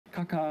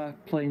Ka0s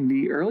playing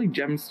the early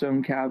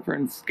Gemstone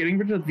Caverns, getting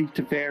rid of the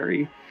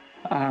Teferi.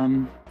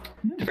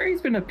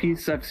 Teferi's been a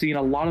piece I've seen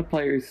a lot of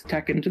players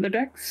tech into their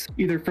decks,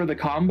 either for the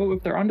combo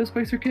if they're on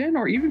Displacer Kin,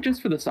 or even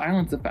just for the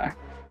silence effect.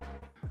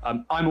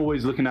 I'm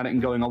always looking at it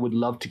and going, I would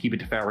love to keep a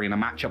Teferi in a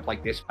matchup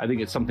like this. I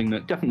think it's something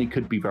that definitely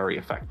could be very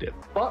effective.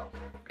 But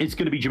it's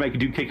going to be Jamaica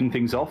Dude kicking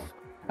things off.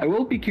 I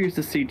will be curious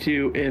to see,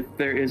 too, if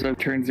there is a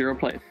turn 0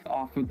 play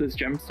off of this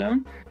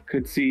gemstone.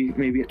 Could see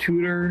maybe a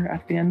tutor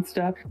at the end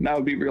step. That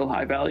would be real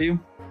high value.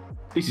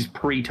 This is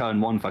pre-turn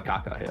 1 for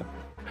Ka0s here.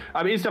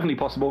 I mean, it's definitely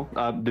possible.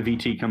 The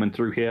VT coming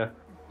through here.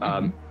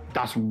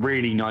 That's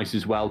really nice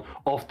as well,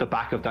 off the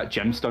back of that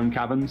Gemstone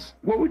Caverns.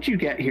 What would you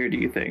get here, do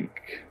you think?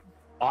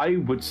 I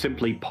would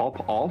simply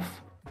pop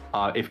off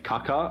if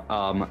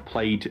Ka0s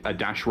played a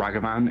Dash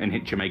Ragavan and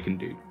hit Jamaican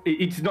Dude.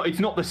 It's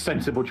not the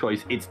sensible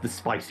choice, it's the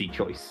spicy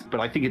choice.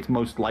 But I think it's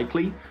most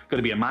likely going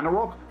to be a Mana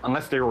Rock,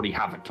 unless they already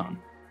have a ton.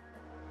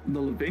 The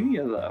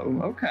Lavinia,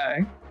 though.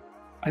 Okay.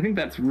 I think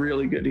that's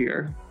really good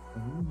here.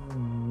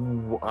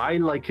 Ooh, I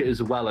like it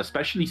as well,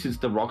 especially since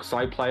the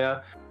RogSi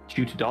player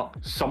tutored up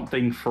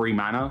something free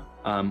mana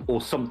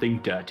or something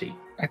dirty.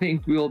 I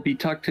think we'll be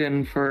tucked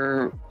in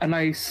for a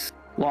nice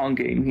long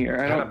game here.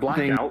 I don't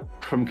blackout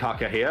from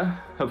Ka0s here,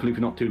 hopefully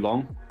for not too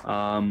long.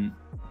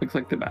 Looks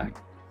like the back.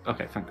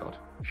 Okay, thank God.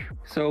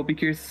 So I'll be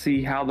curious to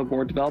see how the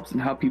board develops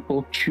and how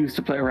people choose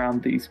to play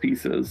around these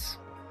pieces.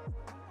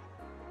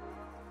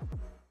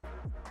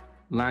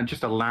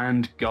 Just a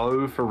land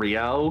go for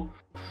Rielle.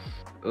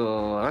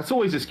 That's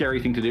always a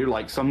scary thing to do.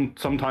 Like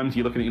sometimes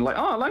you're looking at it like,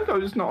 oh, land go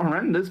is not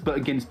horrendous, but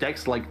against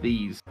decks like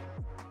these,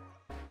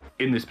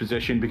 in this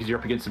position, because you're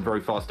up against some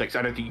very fast decks,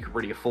 I don't think you can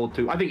really afford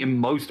to. I think in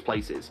most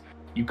places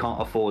you can't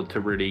afford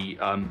to really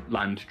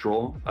land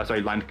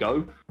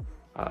go,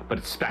 but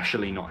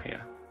especially not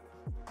here.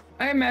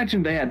 I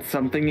imagine they had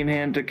something in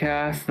hand to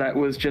cast that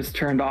was just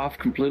turned off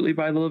completely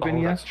by the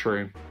Lavinia. Oh, that's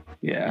true.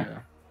 Yeah.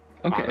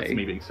 Okay. That's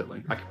me being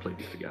silly. I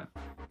completely forget.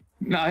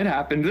 No, it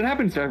happens. It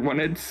happens to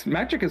everyone.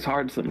 Magic is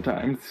hard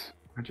sometimes.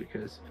 Magic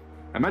is.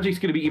 And Magic's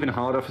going to be even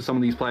harder for some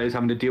of these players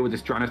having to deal with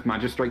this Drannith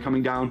Magistrate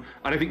coming down.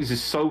 I don't think this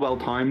is so well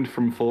timed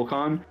from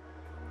Forkon.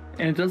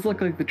 And it does look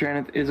like the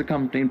Drannith is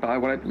accompanied by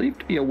what I believe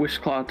to be a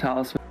Wishclaw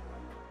Talisman.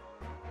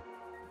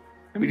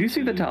 We do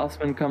see the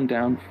Talisman come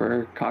down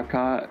for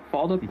Ka0s,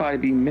 followed up by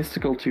the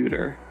Mystical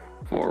Tutor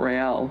for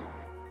Rielle.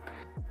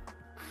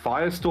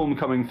 Firestorm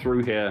coming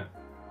through here.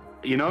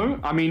 You know,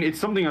 I mean, it's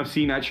something I've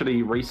seen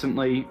actually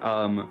recently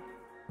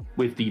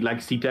with the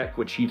Legacy deck,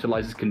 which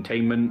utilizes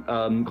Containment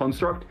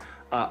Construct.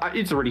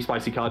 It's a really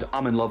spicy card.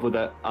 I'm in love with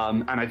it.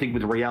 And I think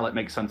with Rielle, it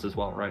makes sense as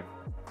well, right?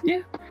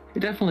 Yeah, it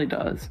definitely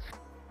does.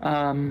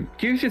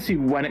 Curious to see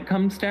when it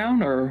comes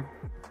down or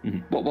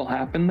what will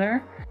happen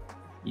there.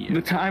 Yeah.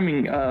 The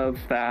timing of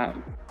that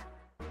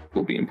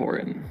will be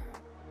important.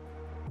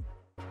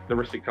 The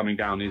Ristic coming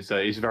down is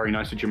very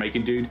nice for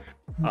Jamaican Dude.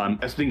 I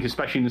think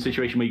especially in the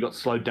situation where you got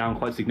slowed down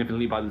quite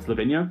significantly by this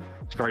Lavinia,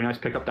 it's a very nice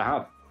pickup to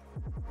have.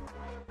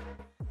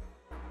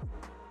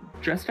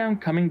 Dress Down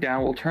coming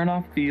down will turn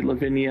off the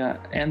Lavinia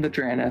and the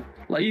Drannith,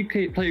 let you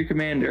play your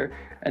commander,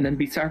 and then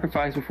be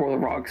sacrificed before the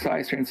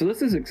RogSi turn. So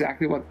this is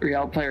exactly what the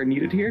Rielle player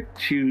needed here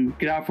to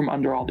get out from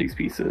under all these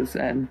pieces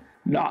and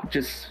not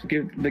just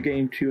give the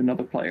game to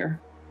another player.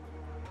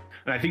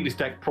 And I think this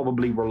deck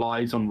probably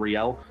relies on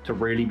Rielle to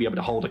really be able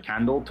to hold a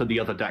candle to the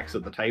other decks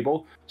at the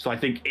table. So I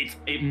think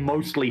it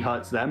mostly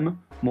hurts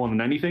them more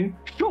than anything.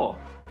 Sure,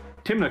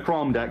 Tymna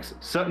Kraum decks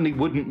certainly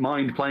wouldn't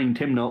mind playing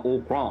Tymna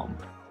or Kraum.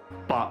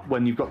 But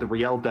when you've got the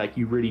Rielle deck,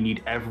 you really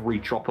need every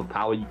drop of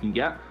power you can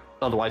get.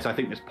 Otherwise, I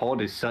think this pod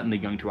is certainly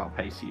going to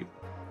outpace you.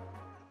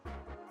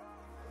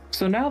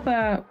 So now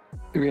that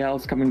Rielle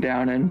is coming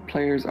down and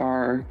players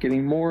are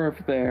getting more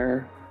of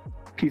their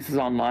pieces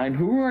online,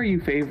 who are you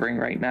favoring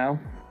right now?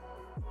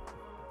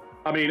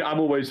 I mean, I'm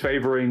always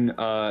favoring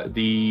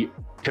the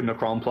Tymna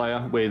Kraum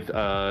player with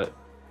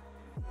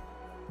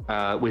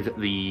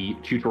the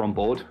tutor on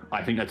board.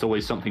 I think that's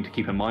always something to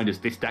keep in mind, as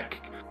this deck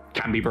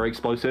can be very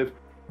explosive.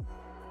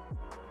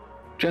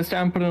 Just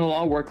Down put in a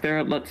lot of work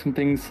there, let some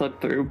things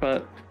slip through,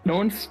 but no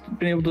one's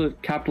been able to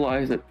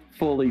capitalize it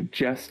fully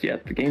just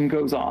yet. The game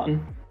goes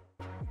on.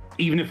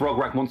 Even if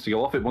Rograk wants to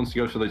go off, it wants to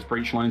go for those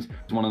breach lines.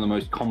 It's one of the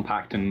most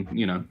compact and,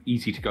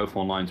 easy to go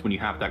for lines when you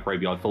have that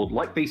graveyard fold,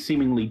 like they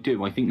seemingly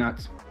do. I think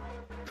that's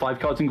 5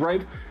 cards in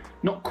grave.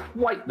 Not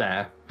quite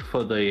there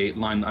for the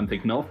line I'm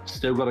thinking of.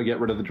 Still got to get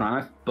rid of the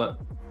Drannith, but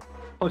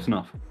close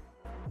enough.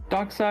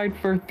 Dockside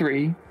for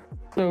 3.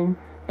 So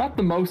not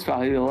the most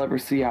value you'll ever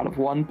see out of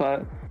one,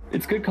 but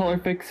it's good color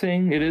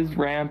fixing. It is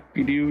ramp.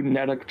 You do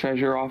net a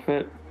treasure off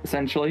it,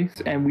 essentially.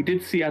 And we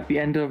did see at the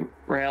end of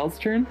Rielle's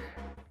turn,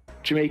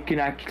 Jamaican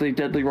actually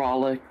deadly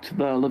rollicked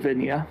the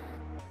Lavinia.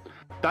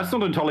 That's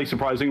not entirely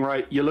surprising,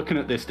 right? You're looking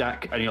at this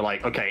deck and you're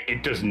like, okay,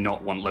 it does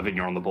not want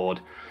Lavinia on the board.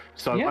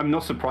 So yeah. I'm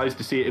not surprised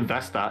to see it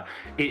invest that.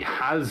 It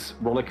has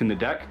Rollick in the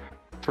deck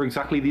for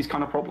exactly these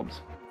kind of problems.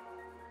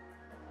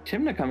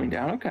 Tymna coming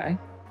down, okay.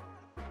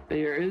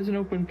 There is an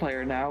open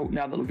player now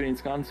that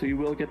Lavinia's gone, so you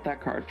will get that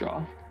card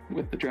draw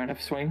with the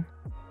Drannith swing.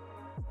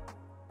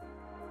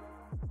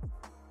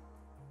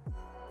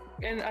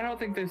 And I don't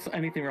think there's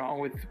anything wrong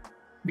with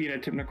being a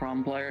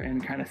Tymnocron player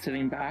and kind of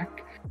sitting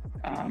back.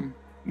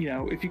 You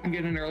know, if you can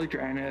get an early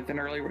Dranith, an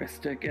early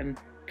Ristic, and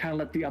kind of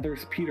let the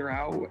others peter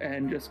out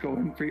and just go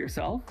in for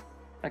yourself,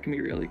 that can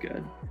be really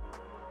good.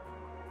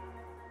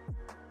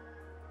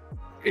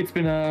 It's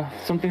been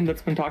something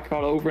that's been talked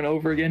about over and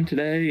over again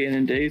today and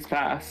in days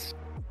past.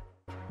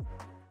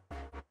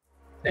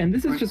 And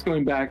this is just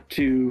going back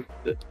to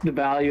the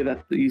value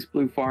that these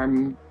blue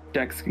farm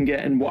decks can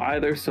get and why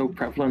they're so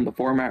prevalent in the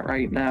format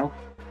right now.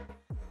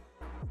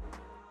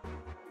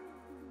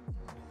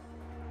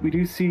 We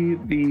do see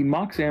the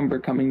Mox Amber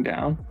coming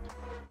down.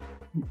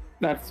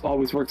 That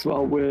always works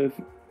well with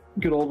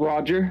good old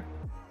Roger.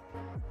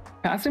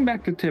 Passing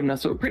back to Tymna,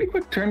 so a pretty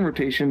quick turn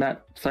rotation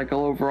that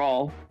cycle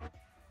overall.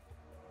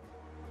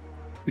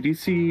 We do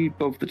see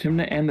both the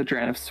Tymna and the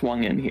Dranith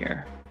swung in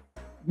here.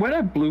 When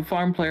a blue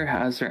farm player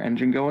has their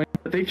engine going,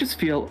 they just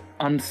feel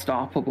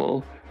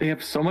unstoppable. They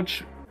have so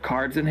much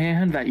cards in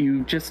hand that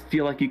you just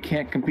feel like you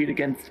can't compete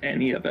against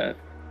any of it.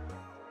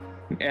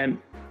 And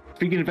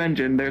speaking of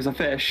engine, there's a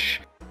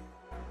fish.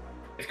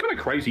 It's kind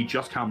of crazy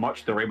just how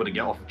much they're able to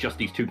get off of just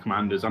these two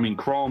commanders. I mean,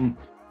 Crom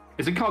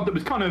is a card that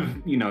was kind of,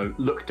 you know,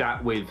 looked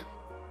at with,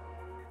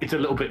 it's a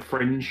little bit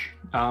fringe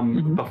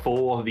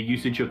before the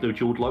usage of the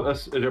Jeweled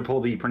Lotus,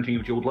 before the printing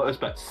of Jeweled Lotus,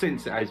 but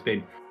since it has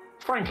been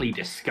frankly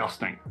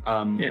disgusting.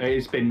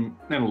 It's been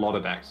in a lot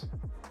of decks.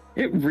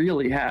 It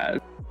really has.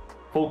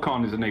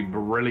 Volcon is in a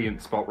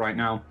brilliant spot right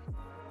now.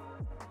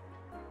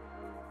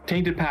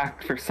 Tainted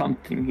Pact for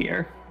something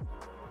here.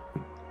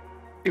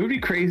 It would be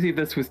crazy if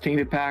this was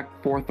Tainted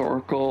Pact, 4th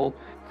Oracle,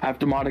 have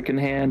Demotic in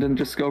hand, and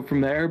just go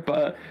from there,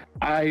 but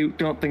I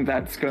don't think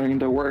that's going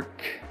to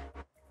work.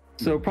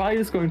 So probably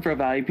just going for a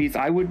value piece.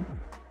 I would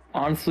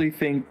honestly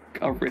think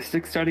a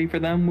Ristic study for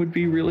them would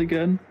be really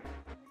good.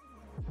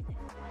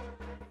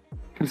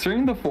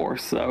 Considering the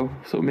Force, though,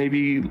 so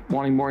maybe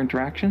wanting more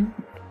interaction.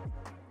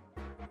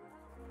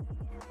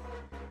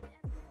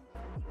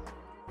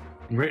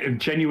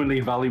 Genuinely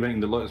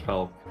evaluating the Lotus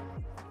Pearl.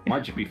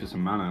 Might just be for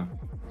some mana.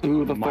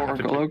 Ooh, the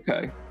Oracle,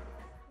 okay.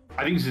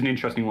 I think this is an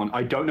interesting one.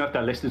 I don't know if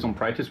their list is on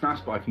Praetor's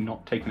Grasp, but I've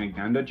not taken a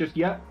gander just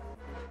yet.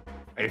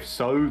 If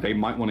so, they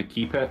might want to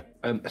keep it,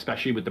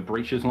 especially with the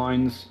breach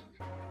lines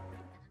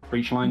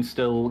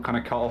still kind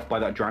of cut off by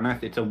that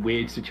Dranith. It's a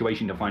weird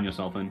situation to find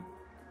yourself in.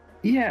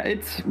 Yeah,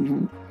 it's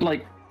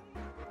like,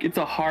 it's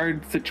a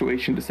hard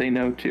situation to say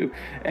no to.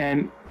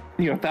 And,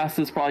 you know, Thassa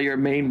is probably your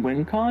main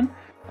win con.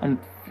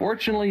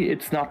 Unfortunately,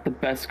 it's not the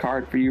best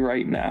card for you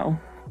right now.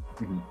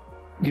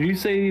 You do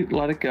say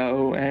let it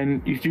go,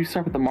 and you do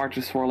start with the March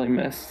of Swirling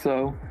Mist,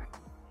 so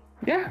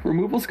yeah,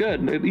 removal's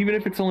good, even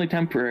if it's only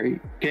temporary.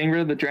 Getting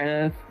rid of the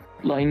Dranith,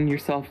 letting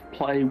yourself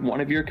play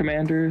one of your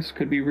commanders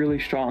could be really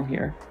strong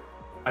here.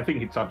 I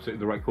think it's absolutely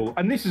the right call.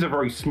 And this is a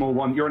very small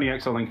one. You're only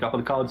exiling a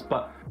couple of cards,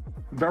 but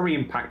very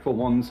impactful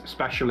ones,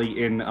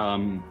 especially in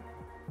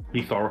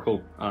Lethal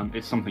Oracle.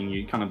 It's something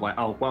you kind of like,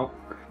 oh, well,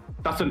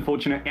 that's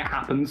unfortunate. It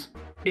happens.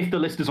 If the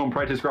list is on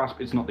Praetor's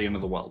Grasp, it's not the end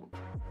of the world.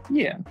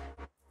 Yeah.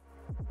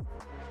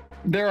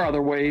 There are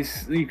other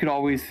ways. You could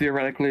always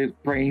theoretically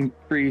brain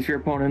freeze your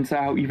opponents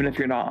out, even if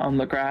you're not on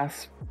the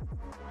grass.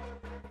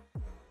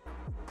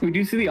 We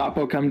do see the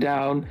Oppo come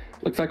down.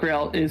 Looks like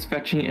Rielle is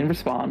fetching in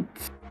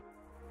response.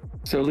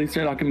 So at least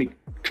they're not going to be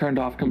turned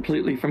off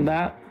completely from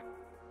that.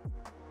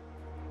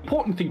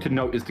 Important thing to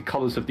note is the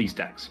colors of these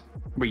decks.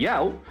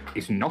 Rielle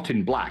is not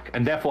in black,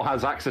 and therefore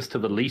has access to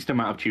the least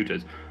amount of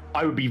tutors.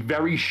 I would be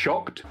very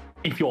shocked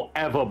if you're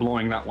ever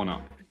blowing that one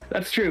up.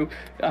 That's true.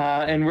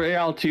 And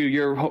Rielle too,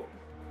 you're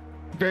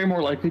very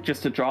more likely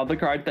just to draw the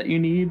card that you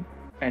need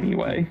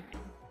anyway.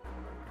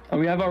 And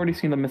we have already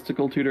seen the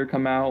Mystical Tutor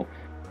come out.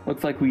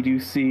 Looks like we do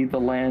see the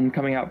land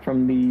coming out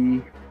from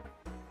the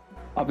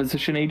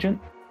Opposition Agent.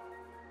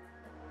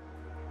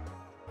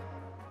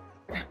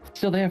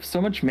 Still, they have so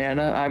much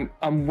mana.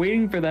 I'm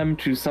waiting for them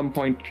to some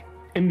point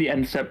in the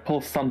end step pull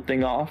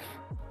something off.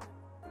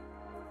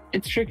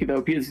 It's tricky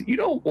though, because you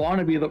don't want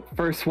to be the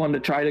first one to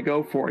try to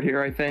go for it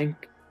here, I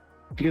think.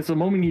 Because the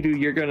moment you do,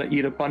 you're going to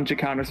eat a bunch of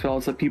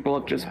counterspells that people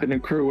have just been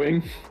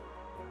accruing.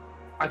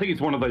 I think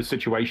it's one of those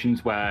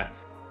situations where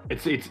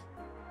it's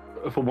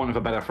for want of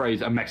a better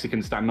phrase, a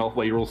Mexican standoff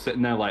where you're all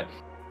sitting there like,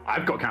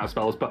 I've got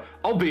counterspells, but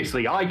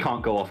obviously I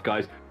can't go off,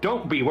 guys.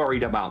 Don't be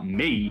worried about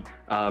me.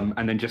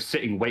 And then just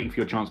sitting, waiting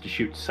for your chance to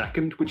shoot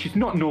second, which is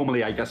not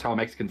normally, I guess, how a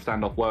Mexican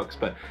standoff works,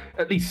 but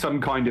at least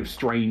some kind of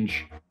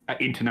strange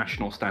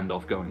international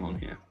standoff going on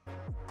here.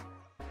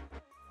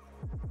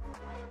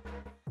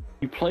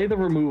 You play the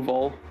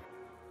removal,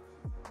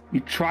 you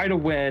try to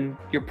win,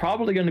 you're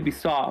probably going to be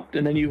stopped,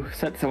 and then you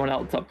set someone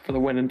else up for the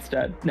win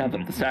instead, now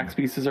that the stacks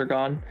pieces are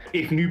gone.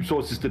 If Noob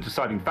Source is the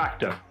deciding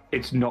factor,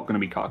 it's not going to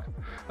be Cuck.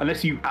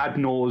 Unless you add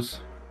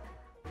Nors,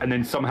 and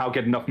then somehow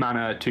get enough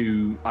mana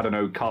to, I don't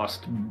know,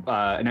 cast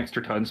an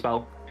extra turn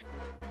spell.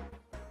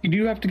 You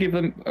do have to give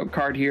them a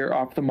card here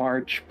off the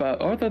march, but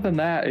other than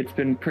that, it's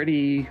been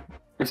pretty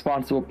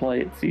responsible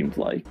play, it seems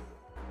like.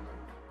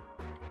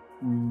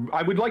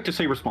 I would like to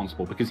say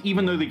responsible, because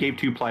even though they gave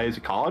two players a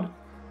card,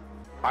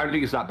 I don't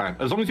think it's that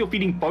bad. As long as you're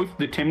feeding both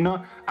the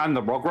Timna and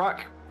the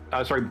Rograk,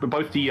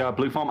 both the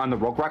Blue Farm and the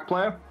Rograk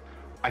player,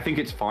 I think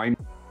it's fine.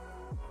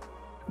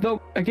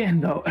 Though,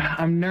 again,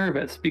 I'm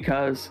nervous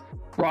because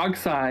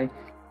RogSi,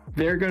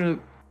 they're going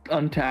to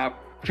untap,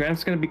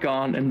 Dramp's going to be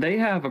gone, and they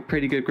have a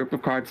pretty good grip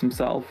of cards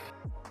themselves.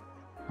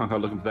 I'm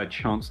looking for their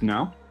chance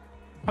now.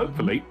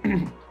 Hopefully,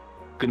 going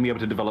to be able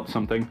to develop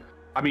something.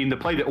 I mean, the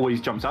play that always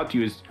jumps out to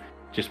you is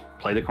just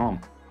play the Calm.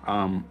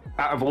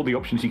 Out of all the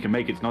options you can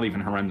make, it's not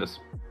even horrendous.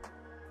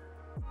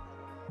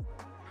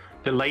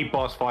 Delayed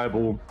Boss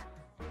Fireball,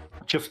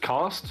 just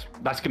cast.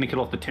 That's going to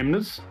kill off the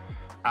Timnas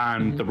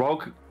and the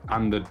Rog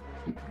and the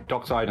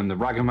Dockside and the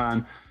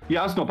Ragaman.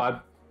 Yeah, that's not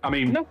bad. I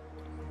mean, no.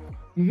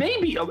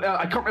 Maybe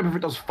I can't remember if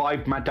it does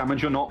 5 mad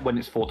damage or not when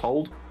it's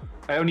foretold.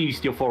 I only need to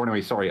steal 4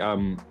 anyway. Sorry,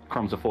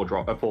 Crumb's a 4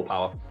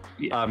 power.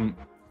 Yeah.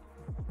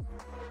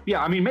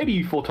 Yeah, I mean, maybe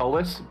you foretold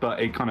this, but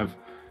it kind of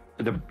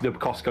the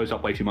cost goes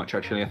up way too much.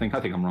 Actually, I think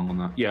I'm wrong on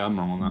that. Yeah, I'm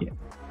wrong on that.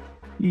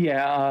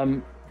 Yeah.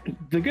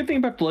 The good thing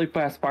about Delayed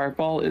Blast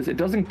Fireball is it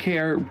doesn't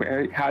care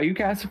how you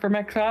cast it from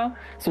exile.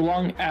 So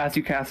long as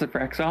you cast it for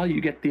exile,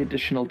 you get the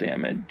additional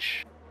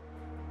damage.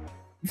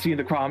 Seeing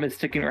the Crom is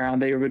sticking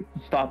around, they would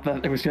thought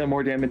that there was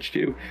more damage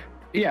too.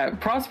 Yeah,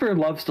 Prosper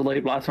loves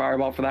Delayed Blast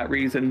Fireball for that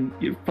reason.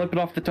 You flip it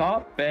off the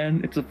top,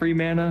 and it's a free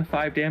mana,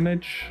 5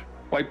 damage,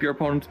 wipe your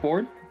opponent's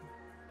board.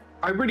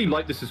 I really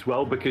like this as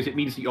well because it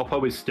means the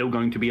Oppo is still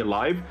going to be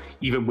alive,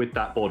 even with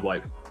that board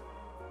wipe.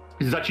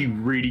 This is actually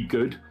really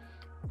good.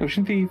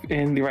 Ocean Thief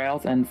in the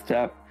Rielle's end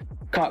step.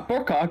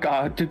 Poor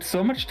Kaka did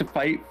so much to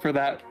fight for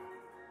that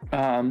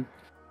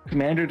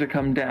commander to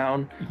come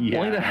down,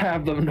 only to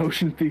have the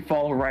Ocean Thief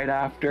fall right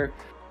after.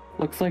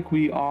 Looks like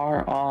we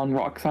are on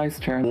RogSi's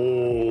turn.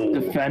 Oh.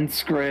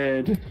 Defense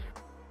grid.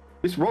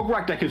 This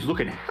Rograk deck is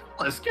looking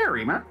hella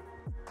scary, man.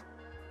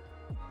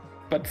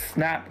 But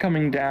Snap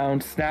coming down.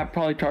 Snap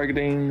probably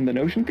targeting the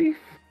Ocean Thief.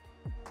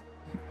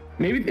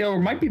 Maybe, or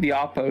it might be the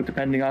Oppo,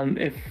 depending on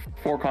if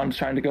Forcon's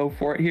trying to go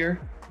for it here.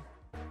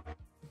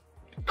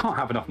 Can't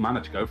have enough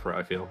mana to go for it,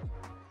 I feel.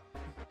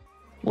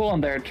 Well,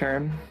 on their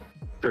turn.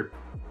 Sure.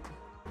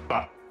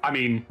 But, I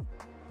mean,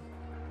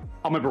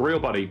 I'm a real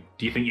buddy.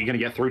 Do you think you're going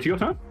to get through to your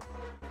turn?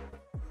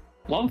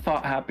 A lot of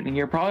thought happening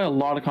here. Probably a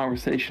lot of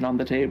conversation on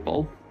the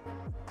table.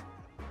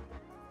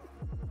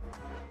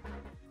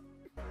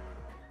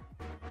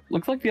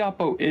 Looks like the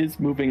Oppo is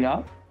moving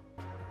up.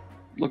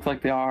 Looks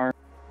like they are.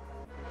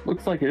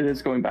 Looks like it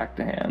is going back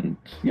to hand.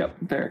 Yep,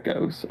 there it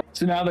goes.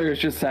 So now there's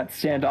just that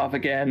standoff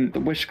again. The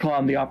Wish Claw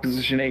and the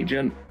opposition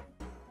agent.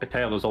 A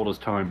tale as old as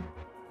time.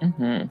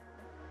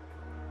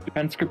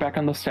 Defense grid back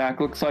on the stack.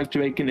 Looks like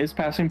Jamaican is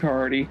passing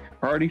priority.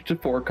 Priority to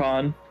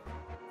Forcon.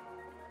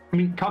 I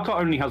mean, Kaka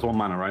only has 1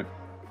 mana, right?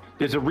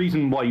 There's a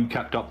reason why you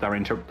kept up that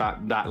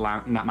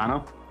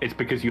mana. It's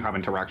because you have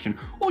interaction.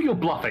 Or you're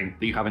bluffing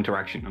that you have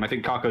interaction. And I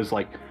think Kaka's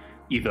like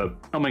either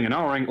umming and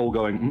ahhing or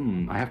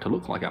going, I have to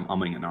look like I'm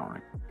umming and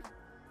ahhing.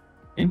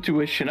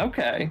 Intuition,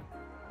 okay.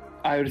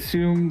 I would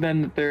assume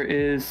then that there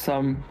is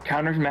some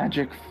counter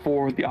magic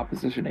for the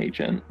opposition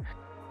agent.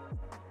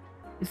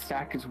 The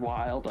stack is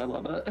wild, I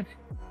love it.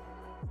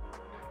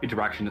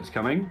 Interaction that's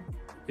coming.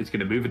 It's going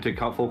to move into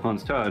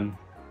Forcon's turn.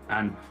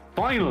 And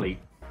finally,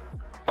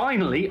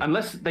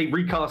 unless they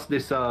recast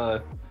this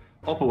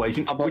Oppo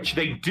agent, which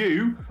they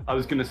do, I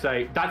was going to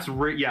say, that's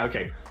yeah,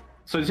 okay.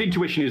 So his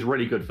intuition is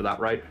really good for that,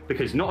 right?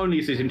 Because not only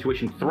is his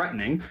intuition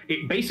threatening,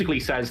 it basically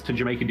says to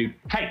Jamaican dude,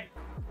 hey,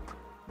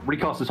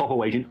 recast this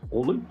Oppo agent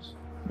or lose.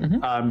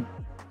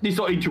 This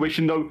sort of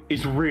intuition, though,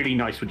 is really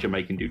nice with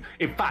Jamaican dude.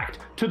 In fact,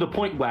 to the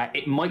point where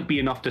it might be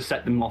enough to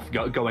set them off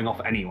going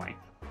off anyway.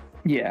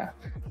 Yeah,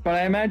 but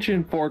I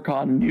imagine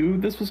Forcon knew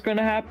this was going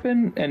to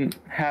happen and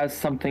has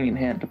something in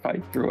hand to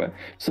fight through it.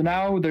 So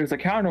now there's a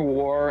counter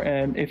war,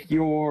 and if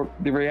you're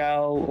the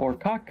Rielle or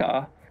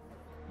Kaka,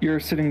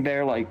 you're sitting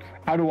there like,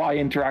 how do I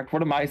interact?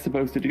 What am I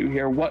supposed to do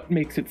here? What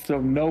makes it so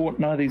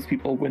none of these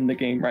people win the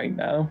game right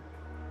now?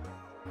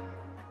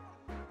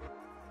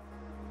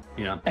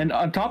 Yeah. And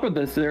on top of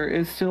this, there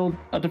is still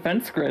a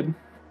defense grid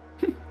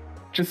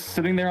just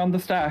sitting there on the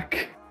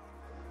stack.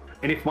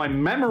 And if my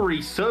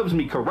memory serves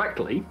me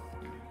correctly,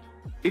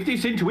 if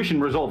this intuition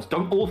resolves,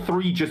 don't all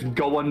 3 just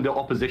go under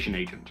opposition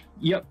agent?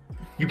 Yep.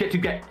 You get to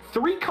get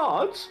 3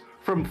 cards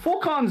from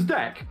Forcon's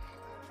deck.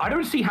 I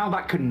don't see how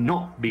that could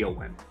not be a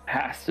win.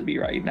 Has to be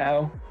right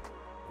now.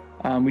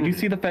 We do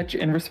see the fetch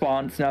in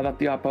response now that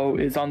the Oppo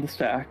is on the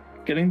stack,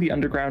 getting the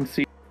underground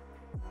seed.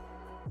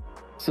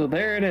 So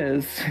there it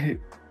is.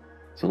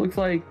 So it looks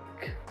like,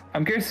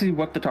 I'm curious to see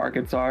what the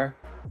targets are.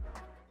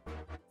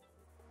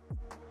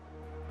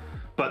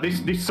 But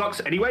this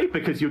sucks anyway,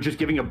 because you're just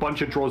giving a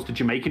bunch of draws to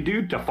Jamaican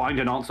dude to find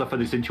an answer for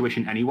this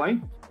intuition anyway.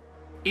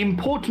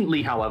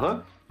 Importantly,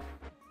 however,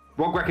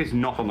 Rograk is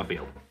not on the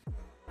field.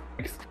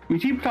 We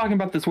keep talking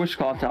about this Wish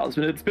Claw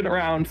talisman. It's been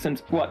around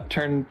since, what,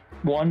 turn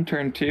 1,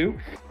 turn 2?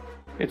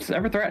 It's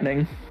ever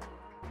threatening.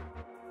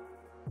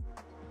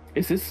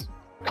 Is this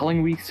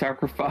Culling Week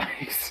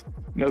sacrifice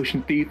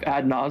Ocean Thief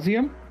ad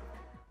nauseum?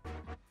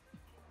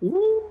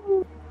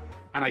 Ooh.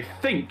 And I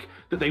think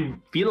that they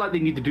feel like they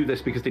need to do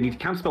this because they need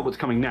to counterspell what's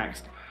coming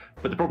next.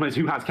 But the problem is,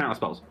 who has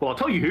counterspells? Well, I'll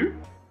tell you who.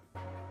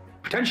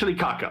 Potentially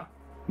Kaka.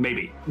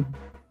 Maybe.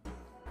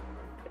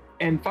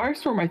 And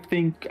Firestorm, I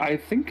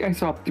think I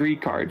saw 3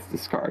 cards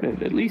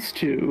discarded, at least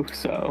 2,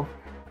 so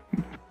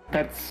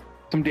that's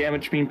some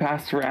damage being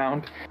passed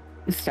around.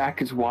 The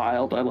stack is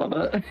wild, I love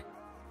it.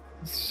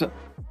 So,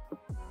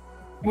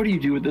 what do you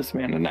do with this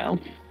mana now?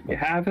 You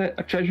have it,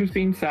 a treasure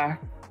theme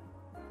sack.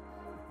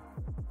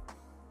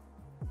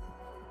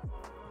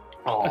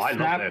 Oh, I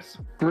love this.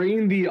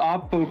 Bring the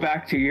Oppo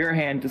back to your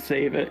hand to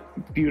save it.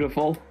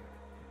 Beautiful.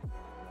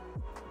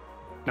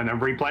 And then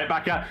replay it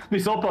back out.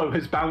 This Oppo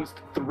has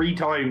bounced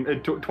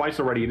twice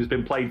already and has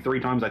been played 3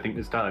 times, I think,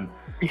 this turn.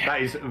 Yeah.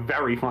 That is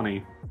very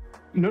funny.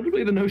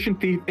 Notably, the Notion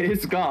Thief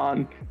is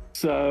gone,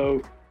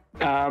 so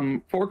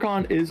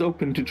Forcon is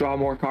open to draw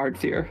more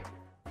cards here.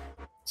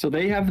 So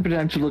they have the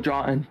potential to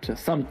draw into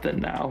something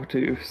now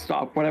to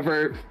stop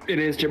whatever it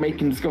is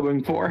Jamaican's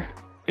going for.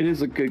 It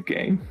is a good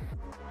game.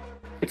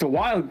 It's a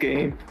wild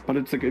game, but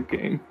it's a good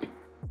game.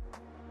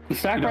 The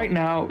stack right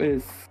now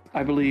is,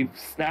 I believe,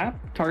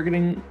 Snap,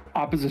 targeting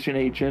opposition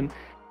agent,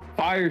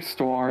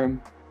 Firestorm,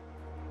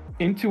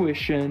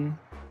 Intuition,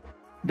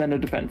 then a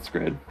defense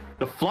grid.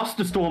 The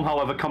Flusterstorm,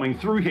 however, coming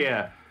through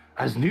here,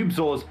 as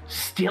Noobzors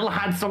still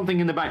had something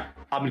in the bank.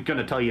 I'm going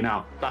to tell you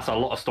now, that's a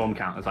lot of storm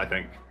counters, I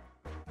think.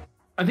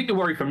 I think the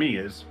worry for me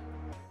is,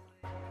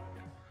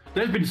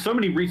 there's been so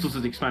many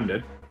resources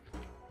expended.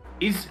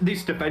 Is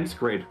this defense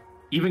grid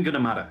even going to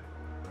matter?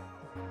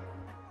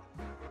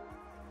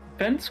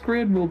 Defense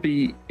grid will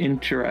be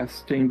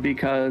interesting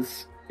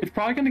because it's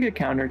probably going to get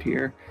countered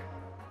here.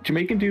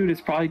 Jamaican Dude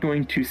is probably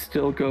going to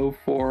still go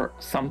for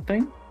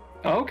something.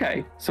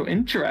 Okay, so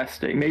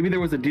interesting. Maybe there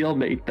was a deal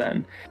made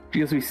then,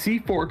 because we see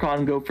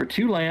Forcon go for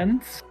 2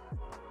 lands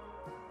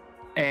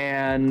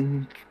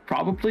and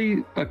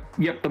probably,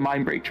 yep, the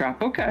Mindbreak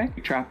Trap. Okay,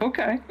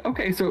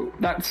 okay. So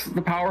that's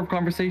the power of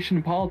conversation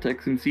in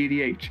politics in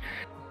cEDH.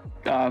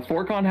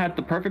 Forcon had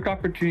the perfect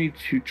opportunity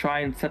to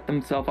try and set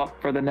themselves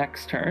up for the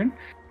next turn,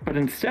 but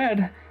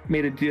instead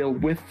made a deal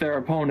with their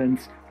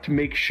opponents to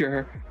make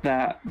sure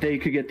that they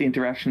could get the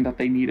interaction that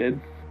they needed.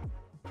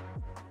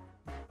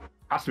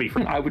 Has to be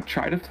fun. I would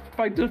try to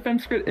fight the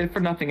defense grid, if for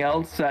nothing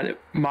else, that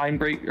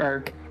Mindbreak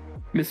or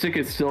Mystic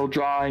is still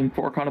drawing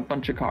Forcon a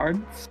bunch of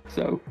cards.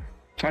 So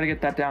try to get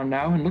that down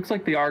now, and looks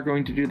like they are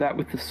going to do that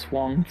with the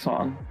Swan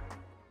Song.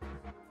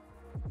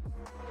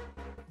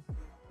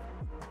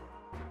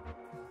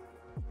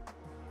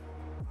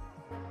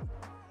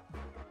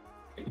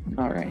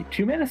 Alright,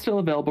 2 mana still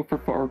available for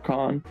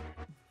Forcon.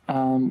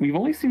 We've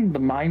only seen the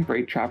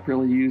Mindbreak Trap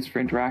really used for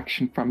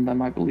interaction from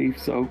them, I believe,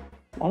 so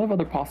a lot of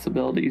other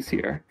possibilities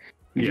here.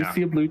 You just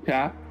see a blue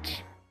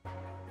tapped.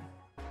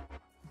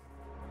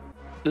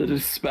 The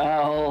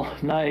Dispel,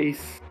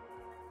 nice.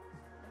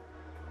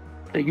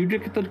 You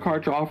get the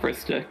card draw for a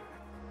stick.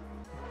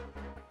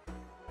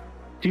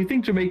 Do you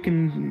think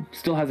Jamaican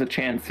still has a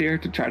chance here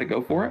to try to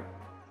go for it?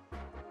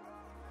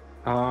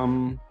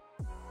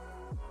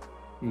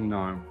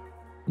 No.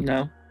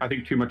 No? I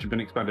think too much has been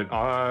expended.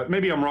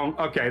 Maybe I'm wrong.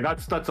 Okay,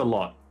 that's a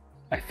lot.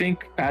 I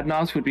think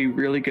Adnos would be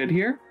really good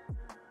here.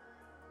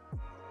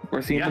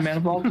 We're seeing the Mana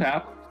Vault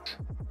tapped.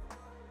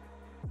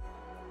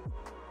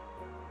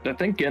 They're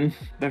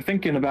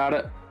thinking about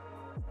it.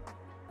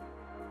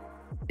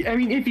 I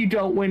mean, if you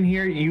don't win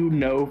here, you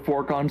know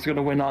Forcon's going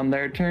to win on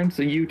their turn,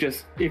 so you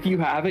just, if you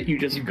have it, you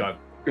just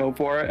go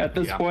for it at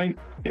this point.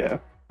 Yeah.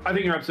 I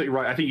think you're absolutely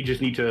right. I think you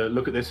just need to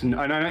look at this, and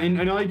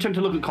I tend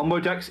to look at combo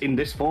decks in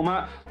this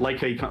format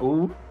like a,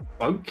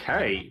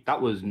 okay,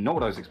 that was not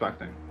what I was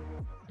expecting.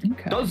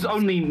 Okay. Does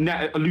only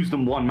lose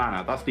them 1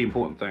 mana. That's the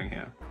important thing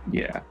here.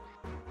 Yeah.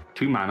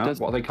 2 mana.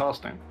 What are they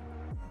casting?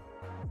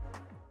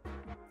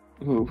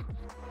 Ooh.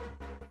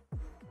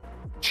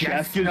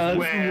 Cheska's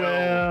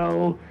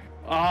Will.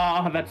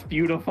 Ah, that's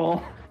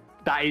beautiful.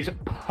 That is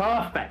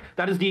perfect.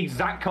 That is the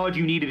exact card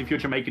you needed if you're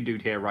Jamaican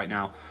Dude here right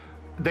now.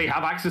 They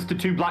have access to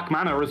 2 black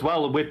mana as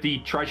well with the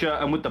treasure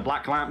and with the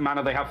black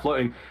mana they have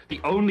floating. The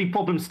only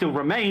problem still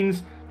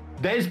remains,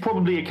 there's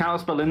probably a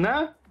counterspell in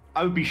there.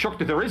 I would be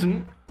shocked if there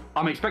isn't.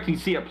 I'm expecting to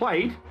see it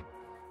played.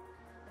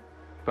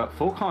 But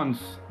Forcon's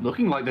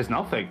looking like there's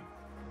nothing.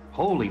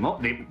 Holy mo,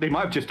 they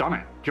might have just done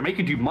it.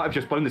 Jamaican Dude might have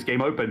just blown this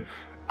game open.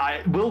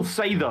 I will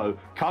say though,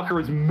 Kaka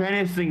is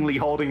menacingly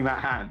holding that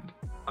hand.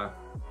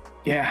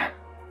 Yeah.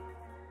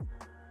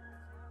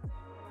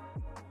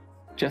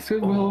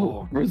 Jessica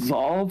will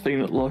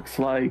resolving, it looks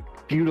like.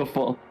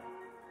 Beautiful.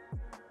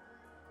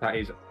 That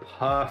is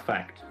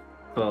perfect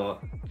for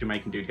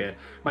Jamaican Dude here.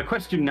 My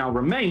question now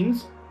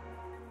remains,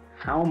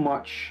 how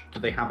much do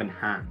they have in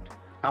hand?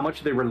 How much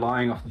are they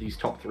relying off of these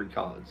top 3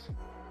 cards?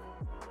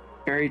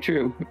 Very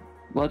true.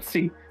 Let's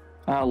see.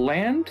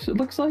 Land, it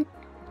looks like.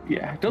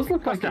 Yeah, it does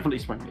look like definitely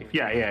Springleaf.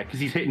 Yeah, because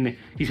he's hitting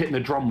the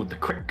drum with the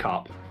Crick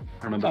Carp.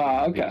 I remember.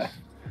 Okay.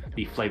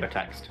 The flavor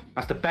text.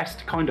 That's the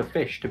best kind of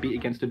fish to beat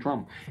against a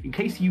drum. In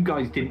case you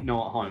guys didn't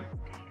know at home.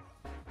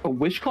 A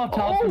Wishclaw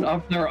Talisman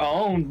of their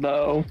own,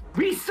 though.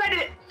 We said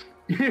it!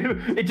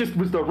 It just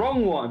was the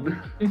wrong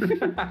one.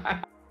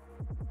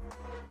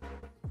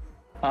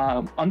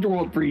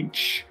 Underworld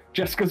Breach.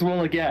 Jessica's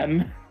Will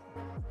again.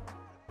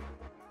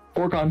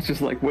 Orcon's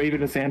just like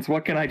waving his hands.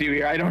 What can I do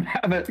here? I don't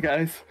have it,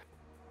 guys.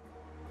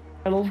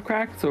 Petals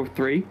cracked, so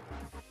 3.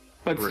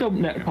 But still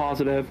net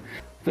positive.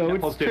 So Net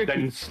it's positive,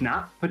 tricky. then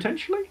snap,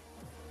 potentially?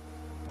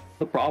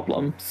 The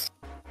problems.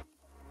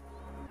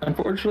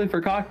 Unfortunately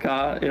for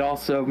Ka0s, it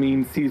also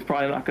means he's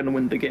probably not going to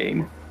win the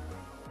game.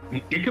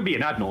 It could be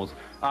an Adnors.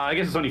 I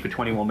guess it's only for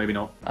 21, maybe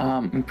not.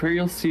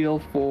 Imperial Seal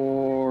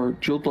for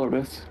Jeweled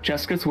Lotus.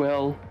 Jessica's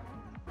Will.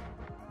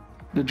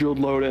 The Jeweled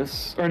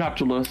Lotus. Or not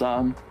Jeweled Lotus,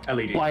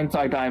 LED.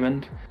 Blindside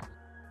Diamond.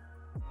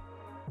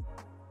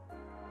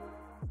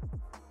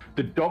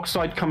 The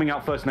RogSi coming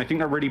out first, and I think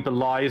that really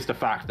belies the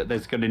fact that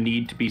there's going to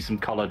need to be some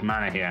colored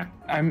mana here.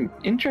 I'm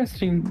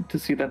interesting to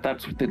see that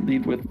that's what they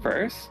lead with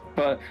first,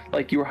 but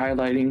like you were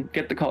highlighting,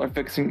 get the color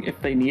fixing if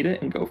they need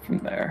it and go from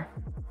there.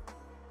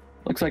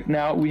 Looks like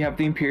now we have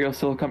the Imperial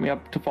Seal coming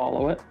up to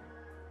follow it.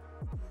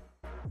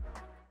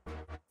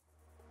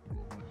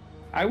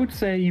 I would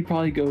say you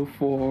probably go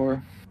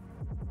for...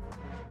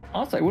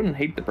 Honestly, I wouldn't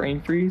hate the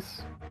Brain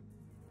Freeze.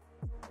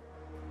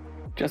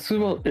 Jessica's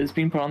Will is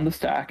being put on the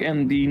stack,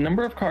 and the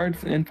number of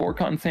cards in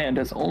Orcon's hand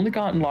has only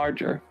gotten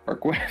larger.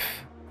 Work with.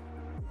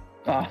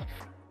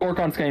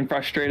 Orcon's getting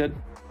frustrated.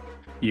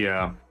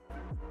 Yeah.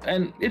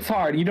 And it's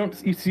hard. You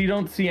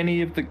don't see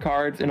any of the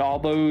cards in all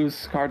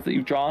those cards that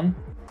you've drawn.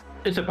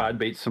 It's a bad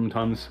beat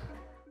sometimes.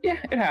 Yeah,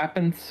 it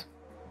happens.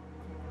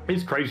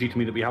 It's crazy to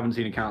me that we haven't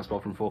seen a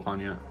counterspell from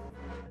Orcon yet.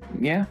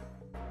 Yeah.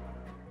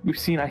 We've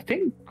seen, I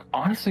think,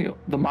 honestly,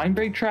 the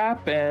Mindbreak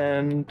Trap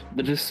and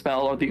the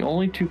Dispel are the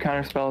only 2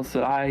 counterspells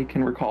that I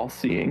can recall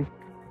seeing.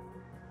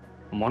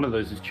 And one of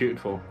those is tutored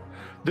for.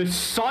 The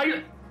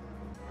silent...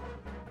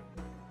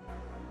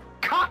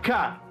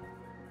 Kaka!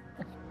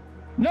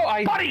 No,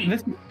 Buddy!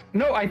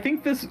 I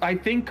think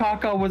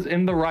Ka0s was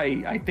in the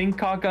right. I think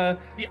Ka0s...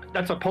 Yeah,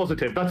 that's a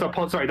positive.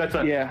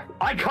 Yeah.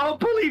 I can't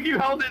believe you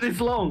held it this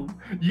long!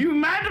 You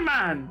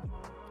madman!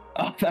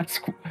 Oh,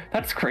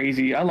 that's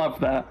crazy. I love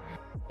that.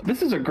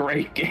 This is a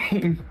great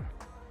game.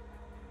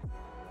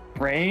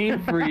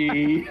 Brain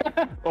free.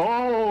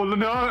 Oh,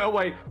 no,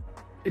 wait.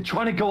 You're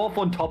trying to go off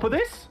on top of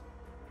this?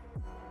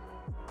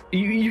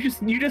 You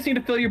just need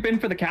to fill your bin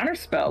for the counter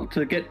spell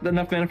to get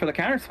enough mana for the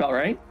counter spell,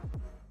 right?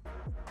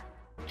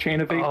 Chain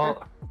of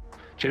Vapor.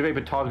 Chain of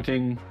Vapor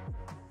targeting...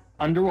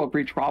 Underworld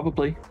Breach,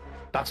 probably.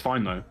 That's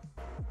fine, though.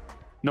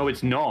 No,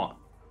 it's not.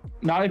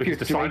 Not if Because you're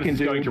the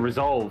silence is going to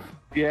resolve.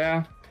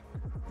 Yeah.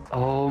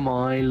 Oh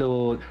my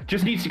lord.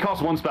 Just needs to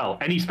cast one spell.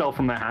 Any spell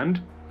from their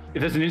hand. If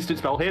there's an instant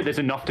spell here, there's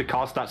enough to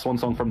cast that Swan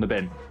Song from the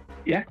bin.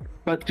 Yeah,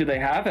 but do they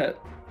have it?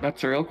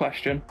 That's the real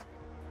question.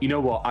 You know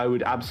what? I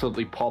would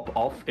absolutely pop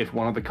off if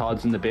one of the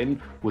cards in the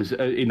bin was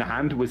in the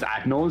hand was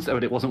Adnors,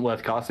 but it wasn't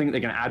worth casting.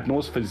 They're going to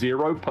Adnors for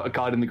 0, put a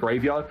card in the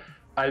graveyard.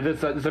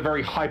 That's a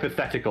very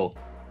hypothetical.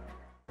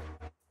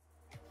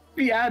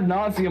 We ad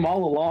nauseum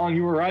all along.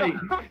 You were right.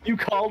 You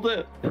called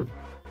it.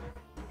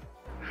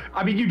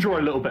 I mean, you draw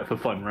a little bit for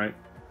fun, right?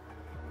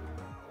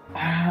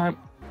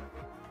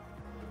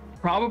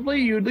 Probably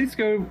you at least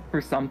go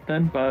for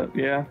something, but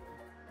yeah.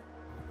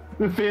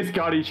 The Fierce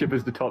Guardianship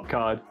is the top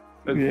card.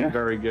 That's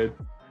very good.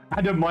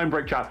 And a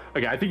Mindbreak Trap.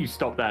 Okay, I think you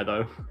stop there,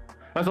 though.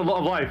 That's a lot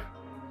of life.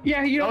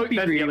 Yeah, you don't be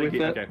greedy with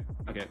it.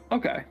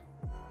 Okay.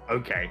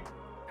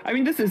 I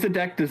mean, this is a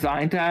deck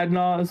designed to add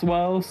Gnaw as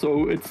well,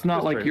 so it's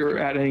not like you're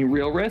at any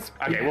real risk.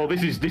 Okay, well,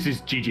 this is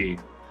GG.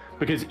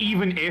 Because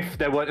even if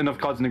there weren't enough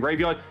cards in the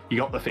graveyard, you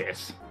got the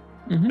Fierce.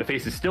 Mm-hmm. The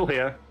Fierce is still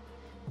here.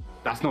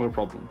 That's not a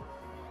problem.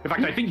 In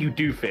fact, I think you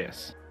do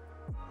Fierce.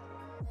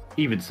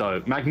 Even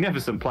so,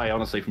 magnificent play,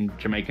 honestly, from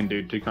Jamaican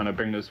Dude to kind of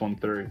bring this one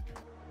through.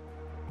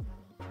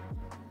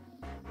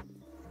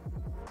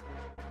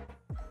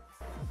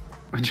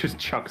 Just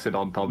chucks it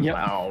on top. Yep.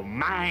 Like, oh,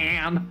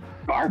 man.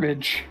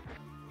 Garbage.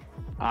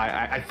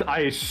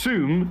 I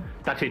assume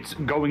that it's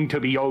going to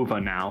be over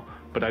now,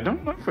 but I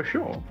don't know for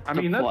sure. I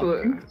mean,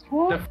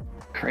 that's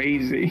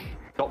crazy.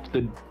 Stop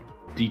the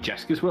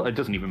Jessica's Will. It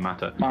doesn't even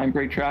matter.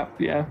 Mindbreak Trap,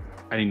 yeah.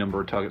 Any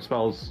number of target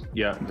spells.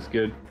 Yeah, that's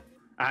good.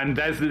 And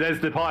there's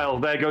the pile.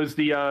 There goes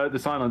the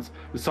silence.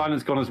 The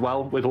silence gone as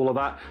well with all of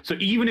that. So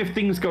even if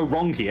things go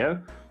wrong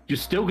here, you're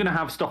still gonna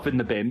have stuff in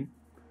the bin,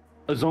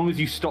 as long as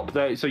you stop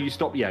there. So you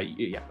stop. Yeah.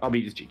 I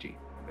mean, it's GG.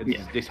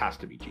 This has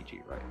to be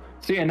GG, right?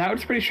 So yeah, now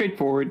it's pretty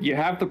straightforward. You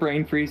have the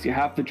Brain Freeze. You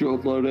have the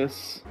Jeweled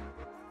Lotus.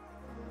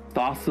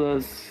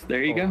 Thassa's.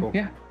 There you go. Cool.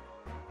 Yeah.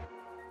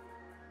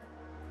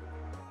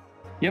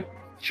 Yep.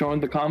 Showing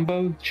the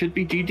combo. Should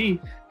be GG.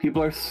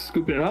 People are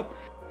scooping it up.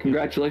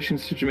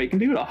 Congratulations to Jamaican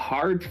Dude. A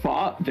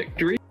hard-fought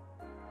victory.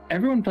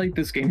 Everyone played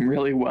this game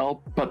really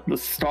well, but the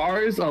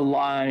stars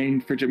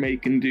aligned for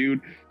Jamaican Dude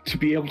to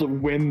be able to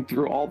win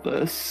through all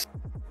this.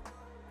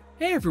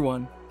 Hey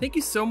everyone, thank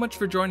you so much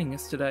for joining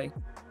us today.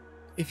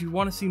 If you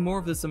want to see more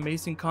of this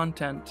amazing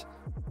content,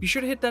 be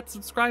sure to hit that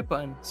subscribe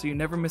button so you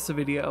never miss a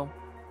video.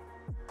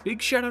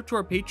 Big shout out to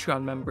our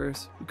Patreon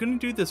members, we couldn't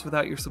do this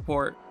without your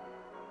support.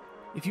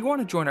 If you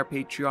want to join our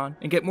Patreon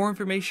and get more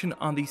information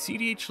on the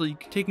cEDH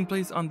League taking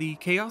place on the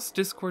Ka0s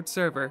Discord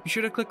server, be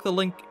sure to click the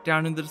link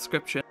down in the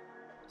description.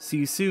 See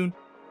you soon,